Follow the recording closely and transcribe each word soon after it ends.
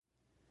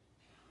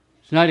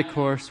Tonight, of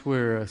course,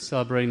 we're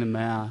celebrating the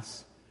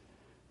Mass,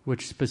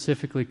 which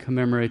specifically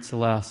commemorates the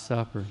Last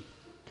Supper.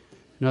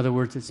 In other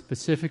words, it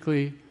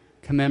specifically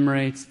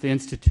commemorates the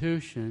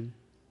institution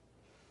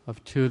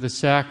of two of the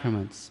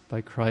sacraments by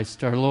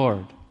Christ our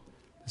Lord.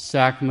 The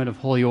sacrament of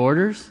Holy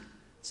Orders,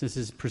 since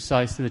this is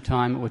precisely the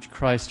time at which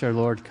Christ our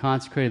Lord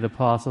consecrated the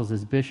apostles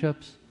as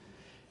bishops,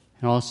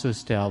 and also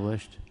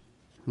established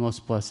the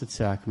most blessed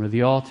sacrament of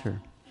the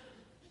altar.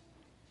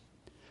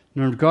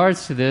 In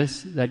regards to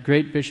this, that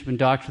great bishop and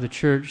doctor of the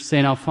Church,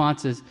 St.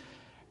 Alphonsus,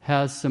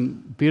 has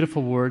some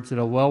beautiful words that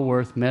are well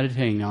worth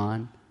meditating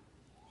on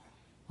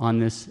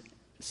this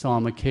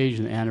solemn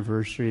occasion, the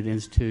anniversary of the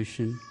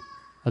institution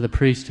of the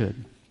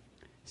priesthood.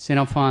 St.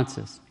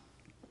 Alphonsus.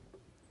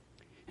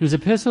 In his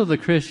epistle to the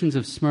Christians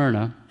of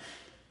Smyrna,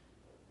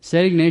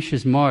 St.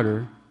 Ignatius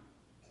Martyr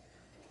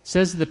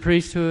says that the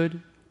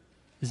priesthood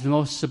is the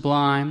most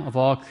sublime of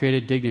all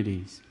created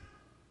dignities.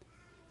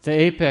 The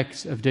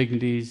apex of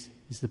dignities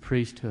is the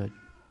priesthood.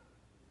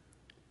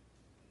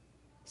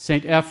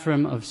 St.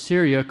 Ephrem of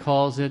Syria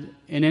calls it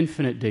an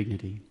infinite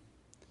dignity.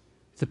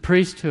 The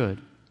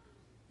priesthood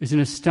is an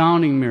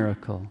astounding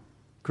miracle,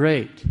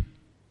 great,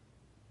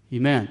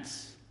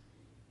 immense,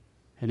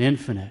 and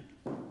infinite.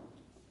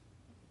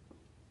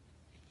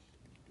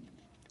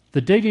 The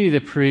dignity of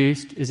the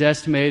priest is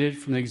estimated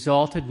from the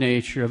exalted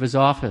nature of his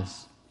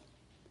office.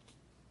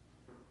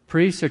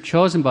 Priests are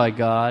chosen by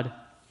God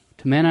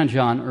to manage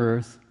on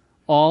earth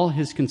all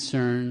his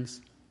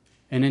concerns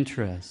and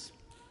interests.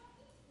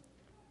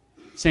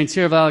 St.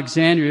 Cyril of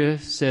Alexandria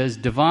says,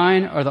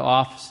 "Divine are the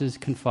offices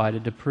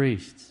confided to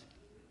priests."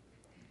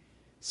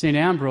 St.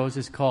 Ambrose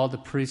has called the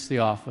priestly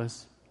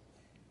office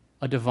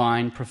a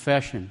divine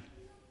profession.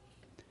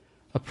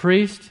 A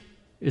priest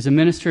is a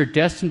minister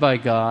destined by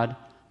God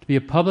to be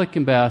a public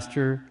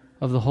ambassador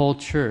of the whole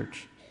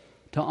Church,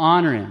 to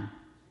honor him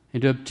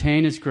and to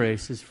obtain his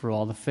graces for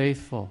all the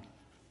faithful.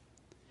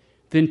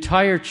 The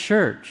entire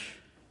Church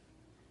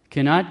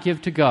cannot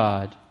give to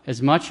God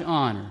as much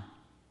honor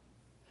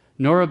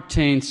nor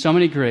obtain so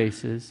many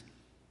graces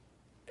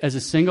as a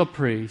single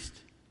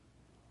priest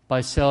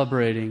by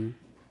celebrating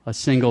a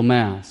single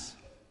Mass.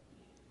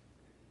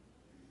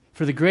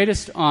 For the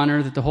greatest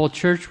honor that the whole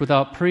Church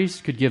without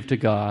priest could give to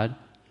God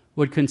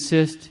would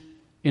consist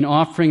in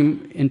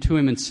offering into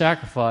him in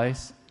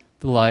sacrifice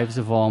the lives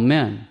of all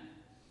men.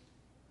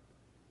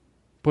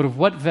 But of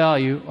what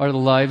value are the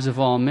lives of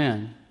all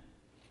men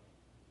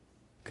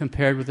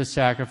compared with the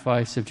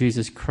sacrifice of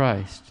Jesus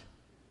Christ,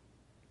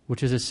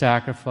 which is a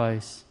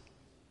sacrifice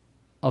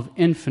of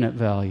infinite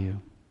value?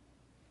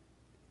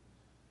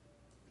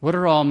 What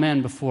are all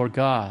men before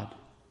God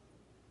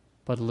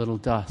but a little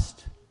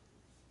dust?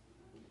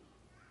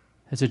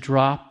 As a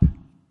drop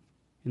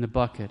in the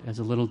bucket, as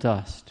a little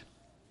dust.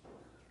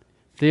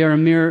 They are a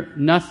mere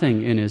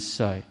nothing in his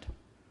sight.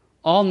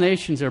 All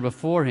nations are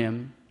before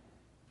him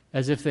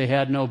as if they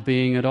had no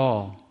being at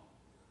all.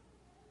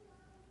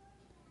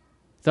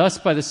 Thus,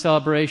 by the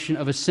celebration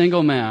of a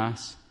single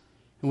Mass,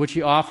 in which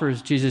he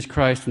offers Jesus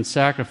Christ in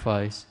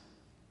sacrifice,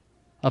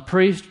 a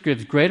priest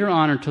gives greater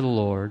honor to the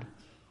Lord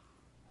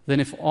than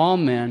if all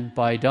men,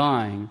 by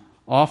dying,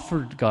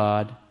 offered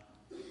God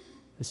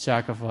the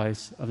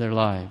sacrifice of their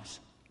lives.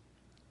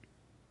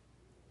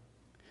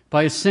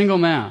 By a single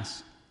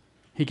Mass,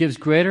 he gives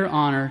greater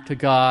honor to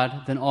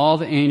God than all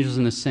the angels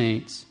and the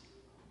saints,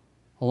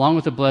 along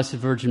with the Blessed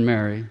Virgin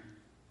Mary,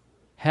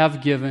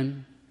 have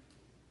given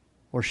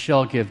or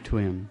shall give to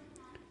him.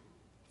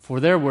 For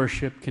their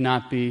worship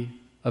cannot be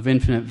of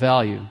infinite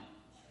value,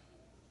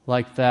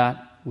 like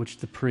that which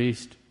the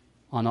priest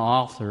on the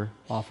altar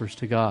offers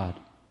to God.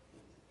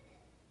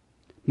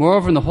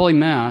 Moreover, in the Holy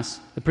Mass,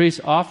 the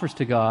priest offers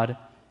to God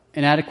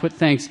an adequate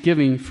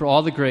thanksgiving for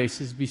all the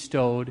graces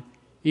bestowed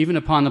even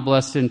upon the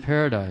blessed in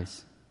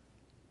paradise.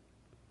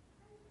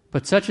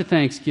 But such a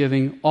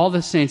thanksgiving, all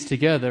the saints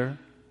together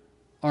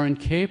are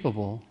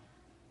incapable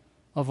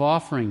of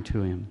offering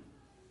to him.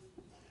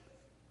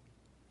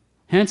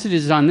 Hence it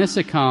is on this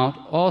account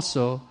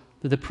also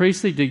that the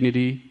priestly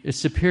dignity is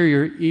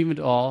superior even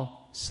to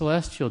all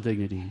celestial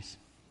dignities.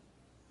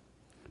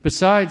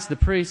 Besides, the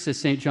priest, says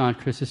St. John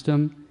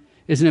Chrysostom,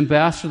 is an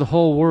ambassador of the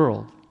whole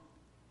world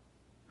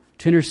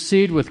to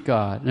intercede with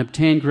God and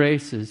obtain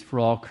graces for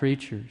all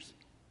creatures.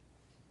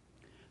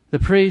 The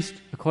priest,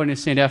 according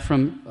to St.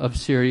 Ephrem of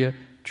Syria,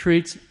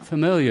 treats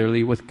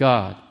familiarly with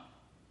God.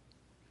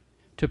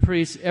 To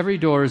priests, every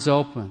door is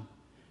open.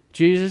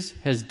 Jesus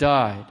has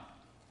died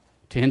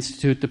to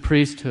institute the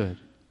priesthood.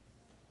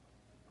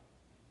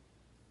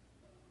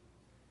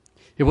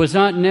 It was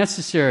not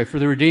necessary for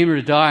the Redeemer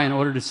to die in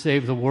order to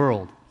save the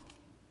world.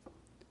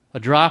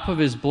 A drop of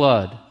his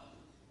blood,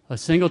 a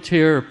single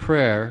tear of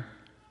prayer,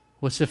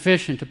 was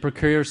sufficient to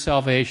procure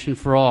salvation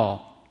for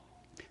all.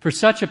 For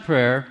such a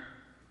prayer,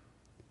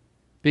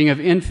 being of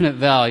infinite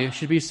value,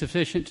 should be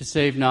sufficient to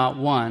save not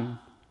one,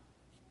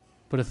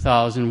 but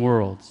 1,000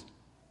 worlds.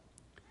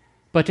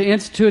 But to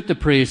institute the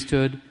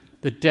priesthood,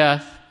 the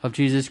death of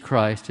Jesus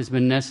Christ has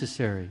been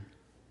necessary.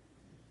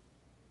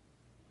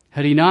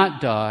 Had he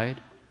not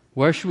died,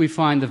 where should we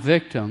find the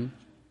victim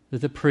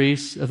that the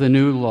priests of the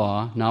new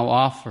law now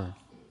offer.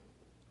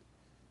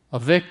 A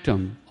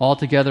victim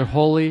altogether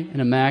holy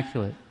and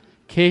immaculate,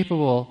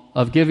 capable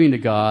of giving to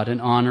God an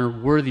honor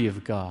worthy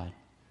of God.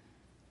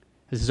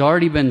 As has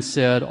already been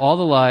said, all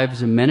the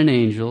lives of men and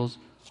angels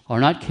are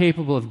not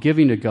capable of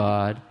giving to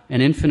God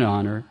an infinite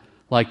honor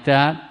like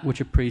that which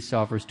a priest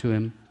offers to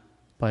him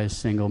by a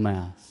single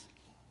Mass.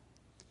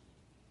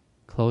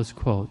 Close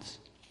quotes.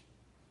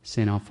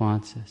 St.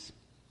 Alphonsus.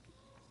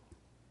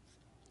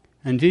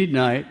 Indeed,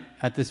 tonight,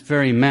 at this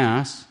very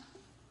Mass,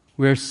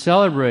 we are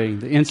celebrating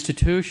the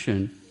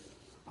institution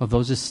of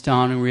those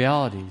astounding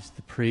realities,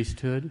 the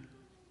priesthood,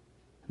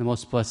 the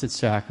most blessed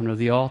sacrament of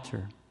the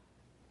altar.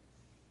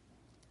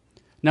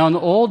 Now, in the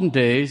olden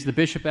days, the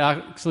bishop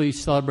actually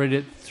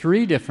celebrated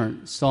 3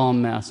 different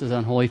solemn Masses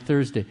on Holy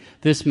Thursday.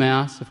 This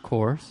Mass, of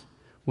course,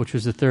 which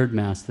was the third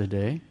Mass of the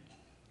day.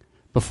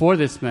 Before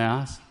this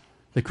Mass,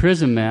 the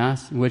Chrism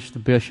Mass, in which the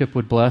bishop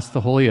would bless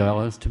the holy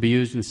oils to be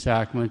used in the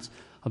sacraments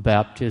of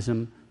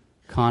baptism,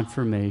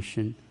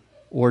 confirmation,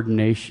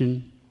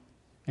 ordination,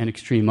 and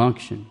extreme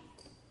unction.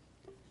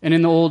 And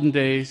in the olden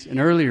days, an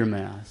earlier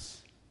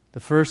Mass,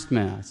 the first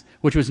Mass,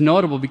 which was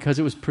notable because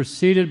it was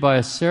preceded by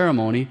a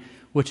ceremony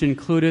which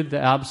included the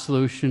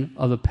absolution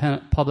of the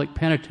public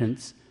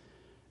penitents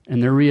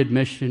and their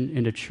readmission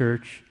into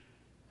church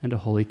and to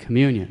Holy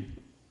Communion.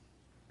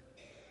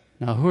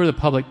 Now, who are the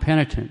public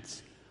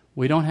penitents?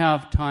 We don't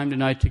have time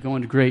tonight to go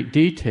into great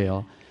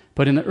detail,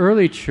 but in the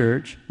early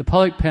church, the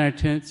public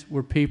penitents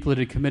were people that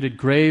had committed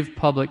grave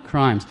public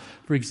crimes.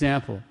 For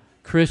example,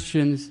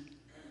 Christians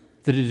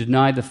that had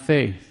denied the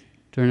faith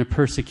during a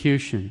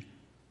persecution,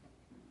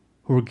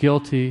 who were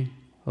guilty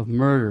of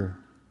murder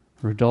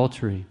or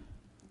adultery.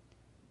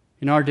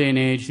 In our day and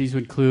age, these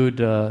would include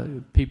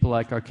people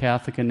like our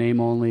Catholic in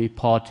name only,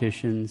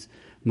 politicians,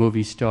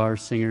 movie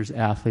stars, singers,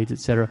 athletes,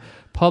 etc.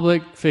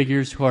 Public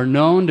figures who are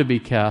known to be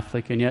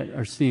Catholic and yet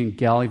are seen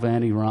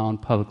gallivanting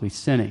around publicly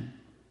sinning.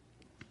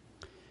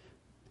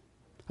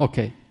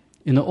 Okay,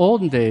 in the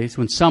olden days,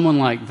 when someone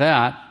like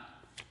that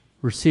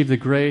received the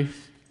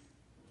grace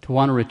to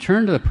want to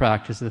return to the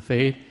practice of the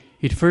faith,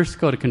 he'd first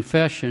go to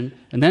confession,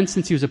 and then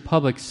since he was a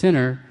public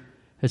sinner,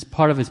 as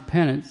part of his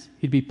penance,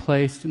 he'd be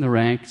placed in the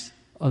ranks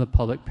of the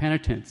public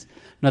penitents.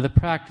 Now, the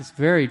practice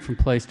varied from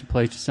place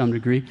to some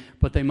degree,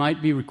 but they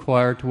might be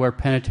required to wear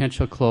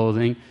penitential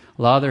clothing,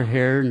 allow their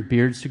hair and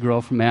beards to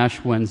grow from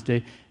Ash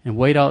Wednesday, and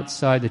wait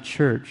outside the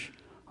church,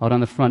 out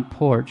on the front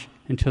porch,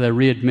 until their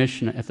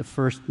readmission at the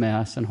first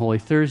Mass on Holy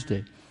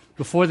Thursday.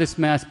 Before this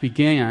Mass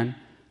began,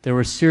 there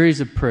were a series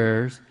of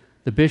prayers.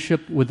 The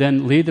bishop would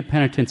then lead the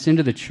penitents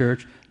into the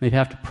church. They'd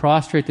have to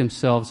prostrate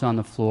themselves on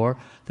the floor.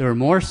 There were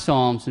more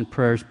psalms and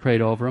prayers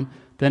prayed over them.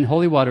 Then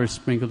holy water was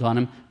sprinkled on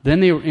them. Then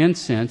they were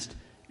incensed,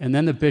 and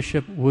then the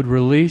bishop would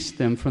release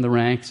them from the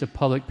ranks of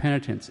public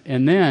penitents.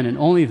 And then, and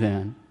only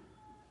then,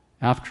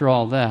 after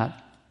all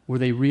that, were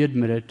they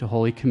readmitted to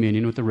Holy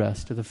Communion with the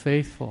rest of the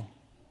faithful.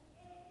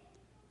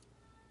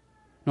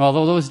 Now,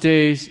 although those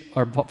days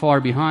are far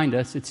behind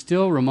us, it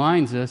still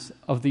reminds us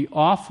of the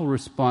awful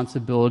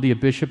responsibility a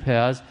bishop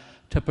has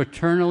to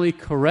paternally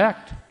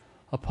correct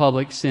a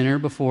public sinner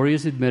before he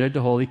is admitted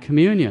to Holy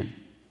Communion.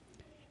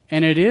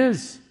 And it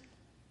is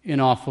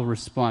an awful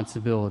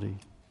responsibility.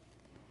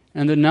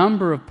 And the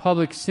number of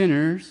public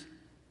sinners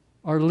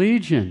are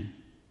legion.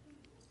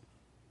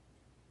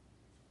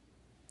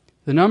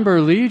 The number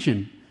are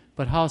legion,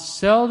 but how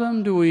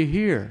seldom do we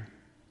hear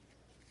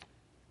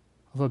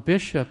of a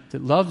bishop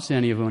that loves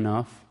any of them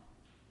enough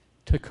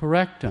to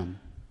correct them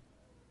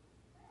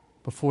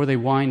before they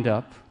wind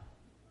up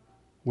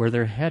where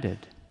they're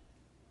headed.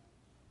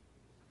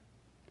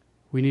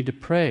 We need to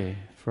pray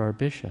for our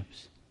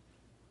bishops.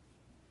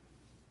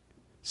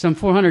 Some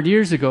 400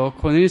 years ago,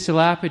 Cornelius de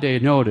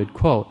Lapide noted,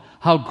 quote,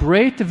 "How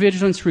great the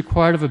vigilance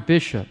required of a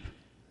bishop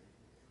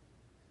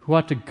who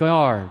ought to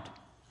guard,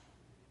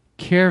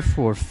 care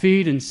for,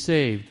 feed, and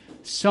save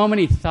so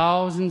many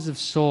thousands of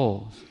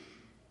souls.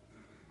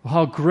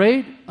 How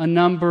great a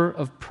number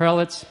of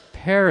prelates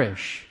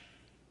perish,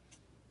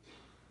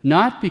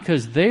 not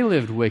because they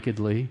lived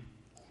wickedly,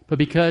 but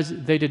because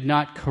they did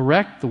not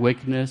correct the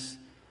wickedness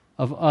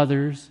of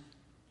others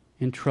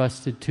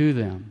entrusted to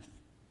them."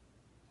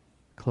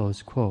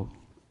 Close quote.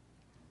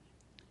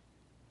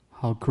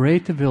 How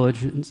great the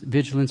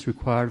vigilance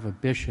required of a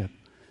bishop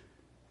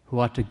who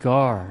ought to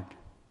guard,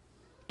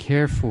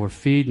 care for,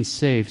 feed, and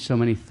save so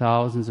many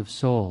thousands of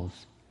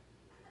souls.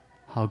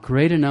 How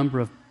great a number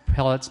of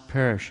prelates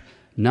perish,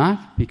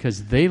 not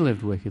because they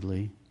lived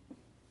wickedly,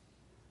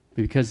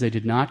 but because they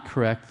did not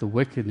correct the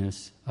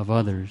wickedness of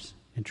others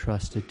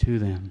entrusted to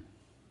them.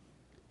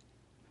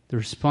 The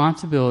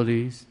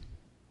responsibilities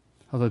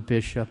of a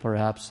bishop are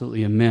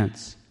absolutely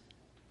immense.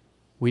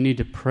 We need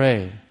to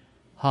pray.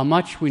 How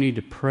much we need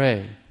to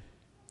pray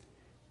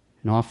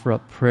and offer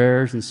up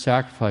prayers and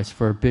sacrifice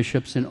for our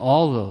bishops and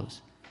all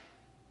those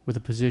with a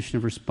position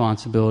of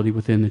responsibility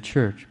within the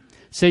church.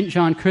 St.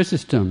 John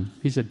Chrysostom,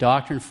 he's a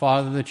doctor and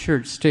father of the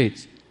church,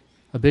 states,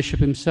 a bishop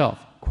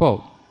himself,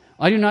 quote,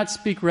 "I do not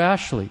speak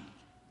rashly,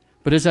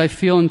 but as I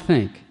feel and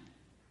think.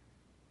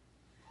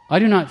 I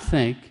do not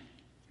think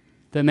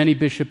that many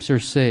bishops are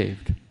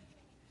saved,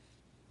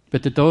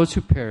 but that those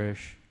who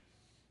perish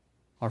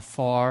are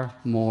far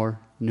more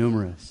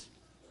numerous.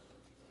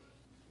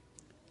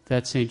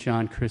 That's St.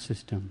 John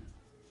Chrysostom.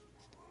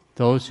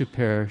 Those who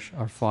perish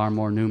are far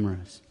more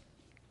numerous.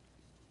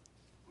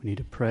 We need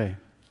to pray.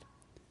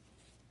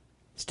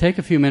 Let's take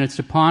a few minutes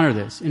to ponder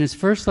this. In his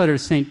first letter to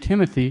St.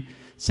 Timothy,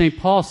 St.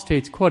 Paul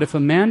states, quote, "If a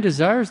man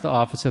desires the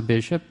office of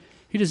bishop,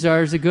 he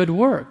desires a good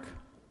work."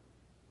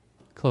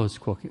 Close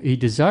quote. He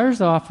desires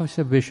the office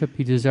of bishop,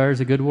 he desires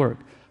a good work.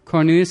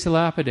 Cornelius de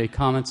Lapide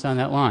comments on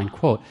that line,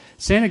 quote,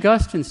 "St.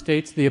 Augustine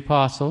states the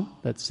apostle,"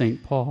 that's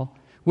St. Paul,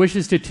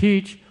 "wishes to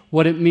teach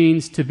what it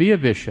means to be a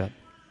bishop,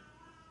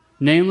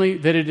 namely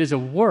that it is a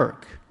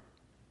work,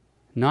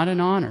 not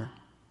an honor.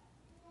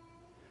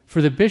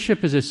 For the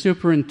bishop is a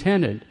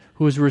superintendent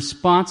who is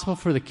responsible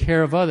for the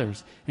care of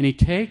others, and he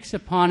takes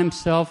upon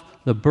himself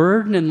the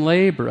burden and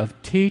labor of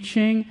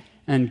teaching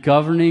and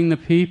governing the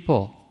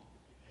people.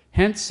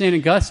 Hence, St.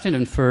 Augustine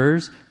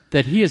infers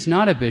that he is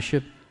not a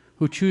bishop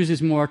who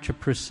chooses more to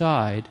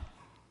preside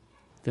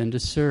than to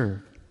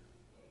serve."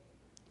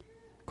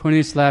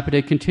 Cornelius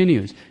Lapide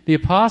continues, "The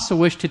apostle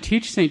wished to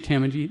teach St.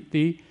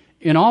 Timothy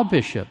in all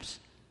bishops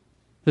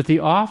that the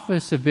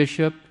office of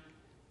bishop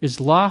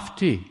is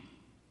lofty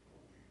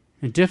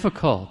and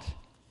difficult,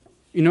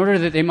 in order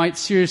that they might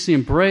seriously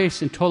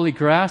embrace and totally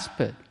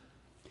grasp it,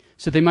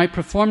 so they might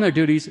perform their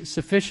duties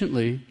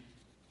sufficiently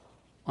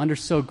under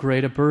so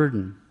great a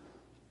burden.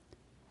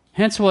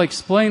 Hence, while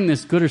explaining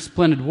this good or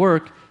splendid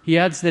work, he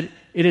adds that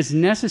it is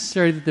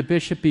necessary that the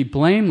bishop be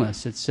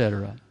blameless,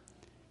 etc.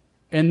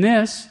 And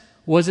this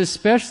was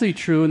especially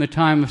true in the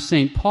time of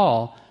St.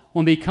 Paul,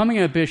 when becoming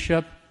a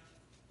bishop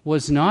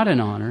was not an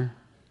honor,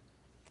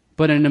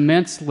 but an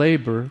immense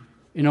labor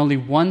and only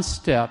one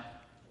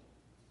step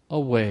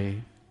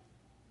away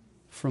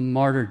from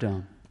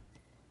martyrdom.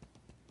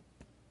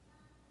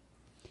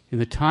 In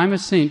the time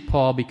of St.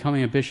 Paul,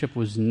 becoming a bishop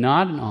was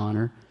not an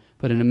honor,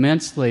 but an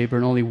immense labor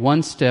and only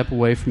one step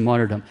away from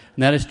martyrdom.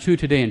 And that is true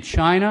today in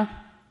China.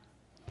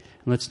 And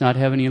let's not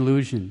have any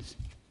illusions.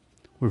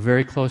 We're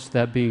very close to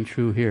that being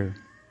true here.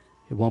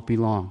 It won't be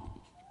long.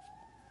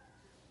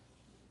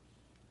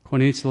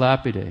 Cornelius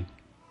Lapide.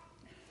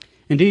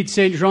 Indeed,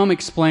 St. Jerome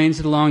explains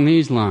it along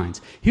these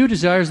lines. He who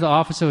desires the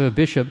office of a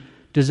bishop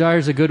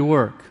desires a good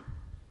work,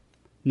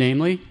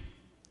 namely,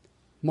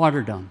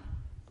 martyrdom.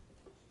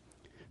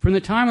 From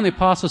the time when the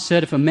apostle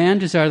said, if a man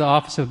desire the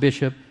office of a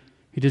bishop,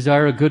 he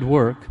desire a good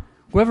work,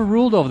 whoever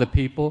ruled over the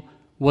people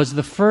was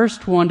the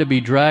first one to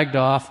be dragged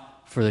off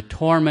for the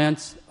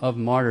torments of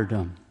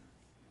martyrdom.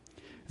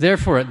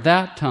 Therefore, at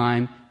that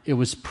time, it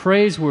was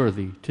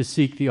praiseworthy to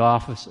seek the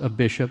office of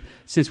bishop,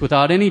 since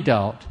without any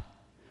doubt,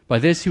 by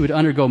this he would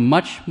undergo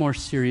much more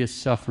serious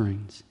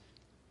sufferings.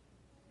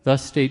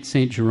 Thus states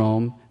St.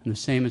 Jerome, and the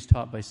same is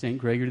taught by St.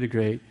 Gregory the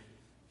Great,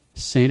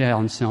 St.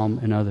 Anselm,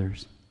 and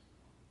others.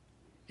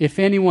 If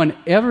anyone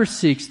ever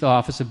seeks the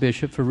office of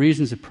bishop for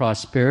reasons of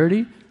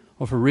prosperity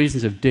or for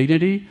reasons of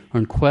dignity or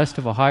in quest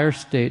of a higher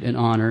state and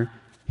honor,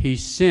 he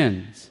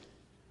sins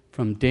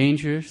from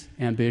dangerous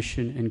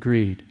ambition and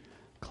greed.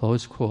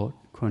 Close quote,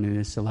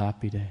 Cornelius de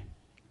Lapide.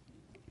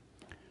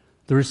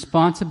 The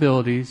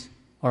responsibilities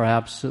are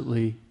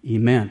absolutely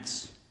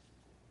immense.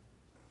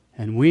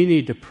 And we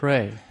need to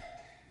pray.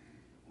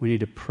 We need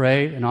to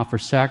pray and offer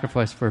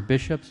sacrifice for our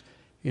bishops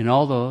and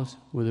all those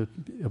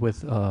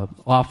with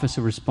office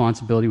of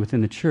responsibility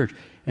within the church.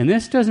 And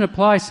this doesn't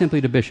apply simply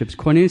to bishops.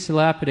 Cornelius de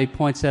Lapide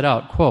points that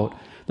out. Quote,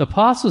 the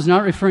apostle is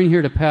not referring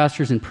here to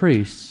pastors and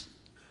priests,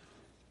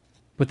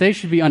 but they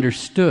should be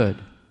understood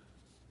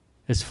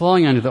as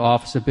falling under the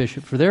office of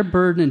bishop, for their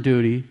burden and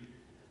duty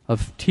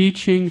of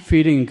teaching,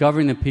 feeding, and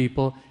governing the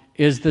people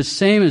is the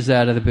same as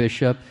that of the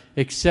bishop,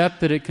 except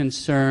that it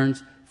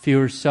concerns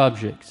fewer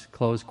subjects.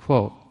 Close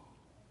quote.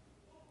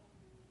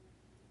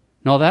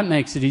 Now that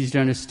makes it easy to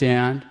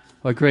understand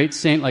why a great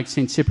saint like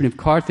St. Cyprian of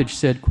Carthage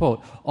said,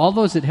 quote, all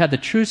those that had the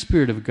true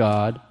Spirit of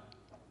God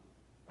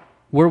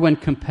were, when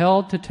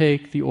compelled to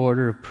take the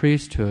order of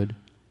priesthood,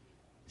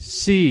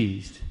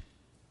 seized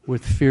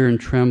with fear and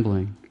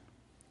trembling,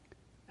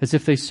 as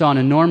if they saw an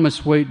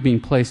enormous weight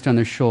being placed on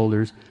their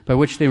shoulders, by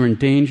which they were in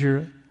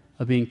danger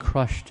of being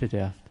crushed to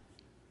death.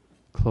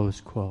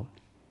 Close quote.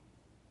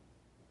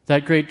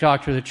 That great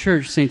doctor of the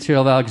church, St.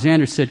 Cyril of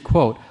Alexandria, said,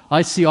 quote,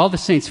 I see all the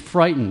saints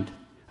frightened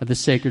at the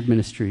sacred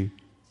ministry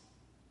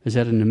as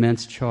at an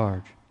immense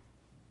charge.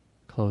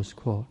 Close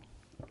quote.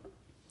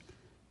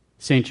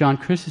 St. John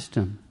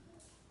Chrysostom,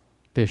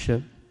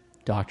 bishop,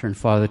 doctor, and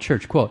father of the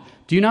church, quote,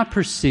 do you not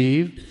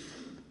perceive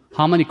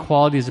how many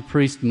qualities a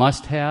priest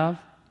must have,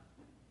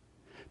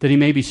 that he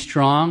may be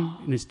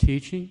strong in his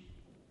teaching,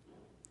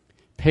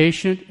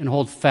 patient and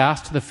hold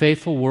fast to the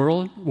faithful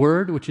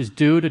word which is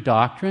due to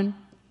doctrine?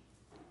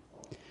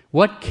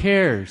 What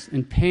cares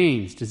and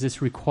pains does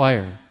this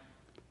require?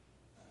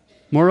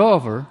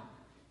 Moreover,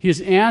 he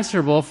is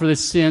answerable for the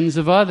sins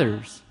of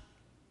others,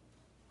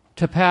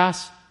 to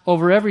pass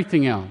over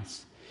everything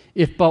else.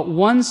 If but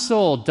one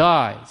soul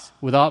dies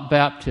without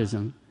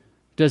baptism,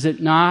 does it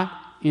not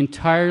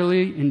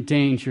entirely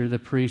endanger the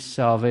priest's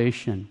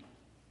salvation.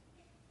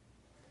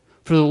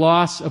 For the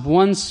loss of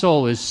one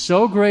soul is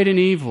so great an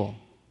evil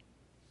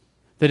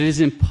that it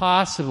is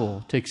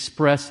impossible to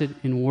express it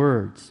in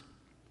words.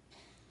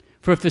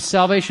 For if the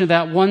salvation of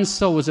that one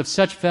soul was of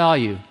such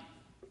value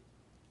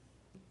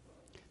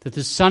that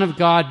the Son of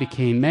God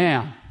became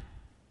man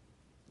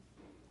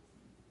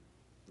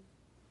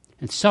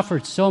and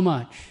suffered so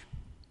much,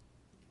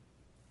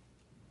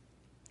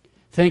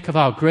 think of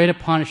how great a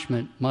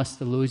punishment must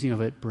the losing of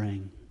it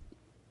bring.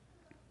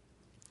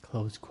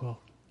 Close quote.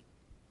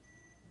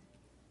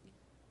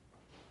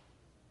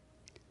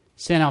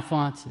 St.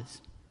 Alphonsus.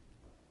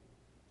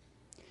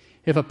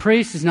 If a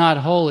priest is not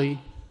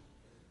holy,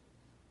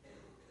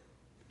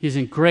 he is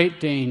in great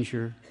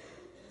danger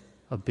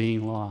of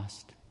being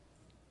lost.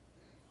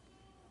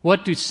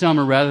 What do some,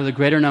 or rather the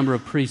greater number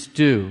of priests,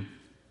 do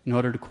in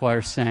order to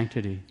acquire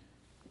sanctity?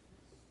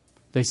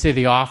 They say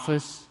the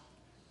office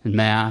and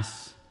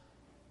Mass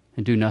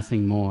and do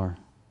nothing more.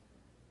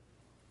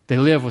 They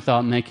live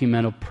without making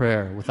mental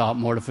prayer, without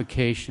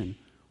mortification,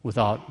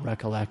 without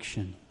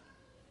recollection.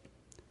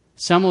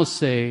 Some will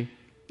say,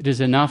 it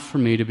is enough for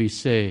me to be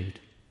saved.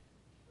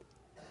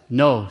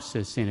 No,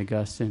 says St.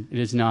 Augustine, it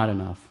is not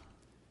enough.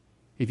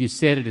 If you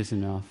said it is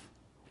enough,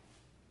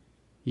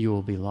 you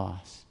will be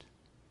lost.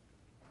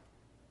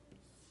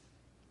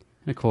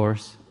 And of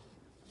course,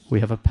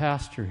 we have a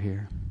pastor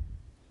here.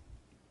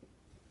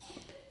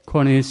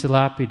 Cornelius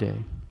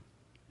Lapide.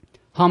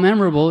 How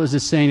memorable is the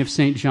saying of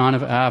St. John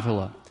of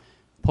Avila?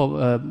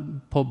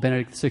 Pope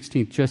Benedict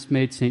XVI just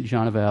made St.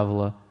 John of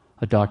Avila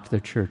a doctor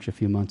of the church a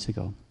few months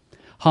ago.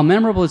 How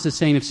memorable is the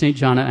saying of St.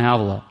 John of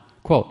Avila?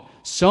 Quote,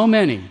 so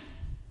many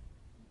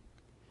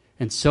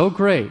and so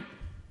great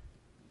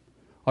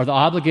are the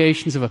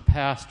obligations of a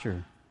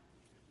pastor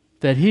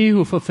that he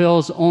who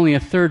fulfills only a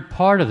third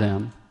part of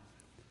them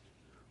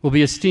will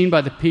be esteemed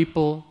by the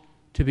people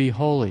to be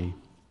holy.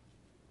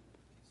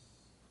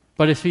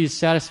 But if he is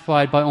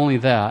satisfied by only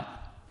that,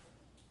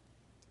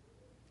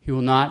 he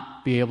will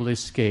not be able to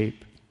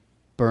escape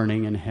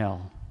burning in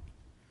hell.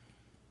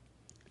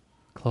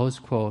 Close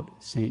quote,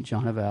 St.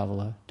 John of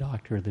Avila,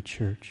 doctor of the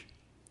church.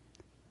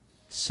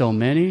 So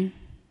many,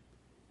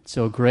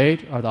 so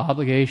great are the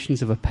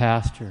obligations of a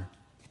pastor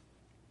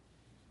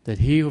that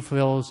he who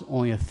fulfills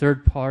only a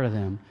third part of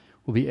them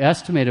will be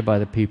estimated by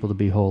the people to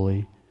be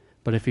holy.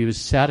 But if he was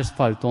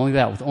satisfied with only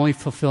that, with only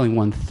fulfilling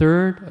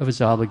 1/3 of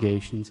his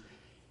obligations,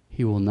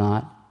 he will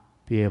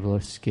not be able to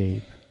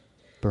escape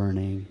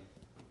burning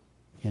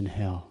in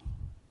hell.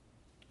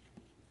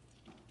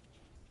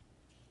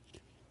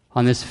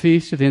 On this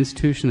feast of the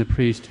institution of the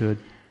priesthood,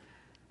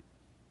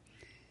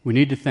 we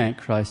need to thank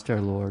Christ our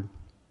Lord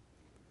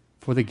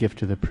for the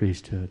gift of the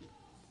priesthood.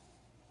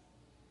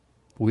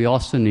 We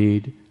also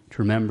need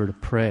to remember to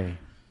pray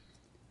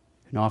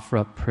and offer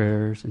up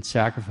prayers and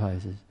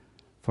sacrifices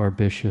for our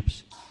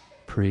bishops,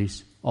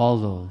 priests, all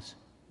those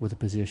with a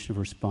position of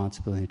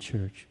responsibility in the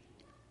church.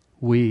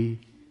 We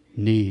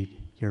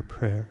need your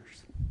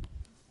prayers.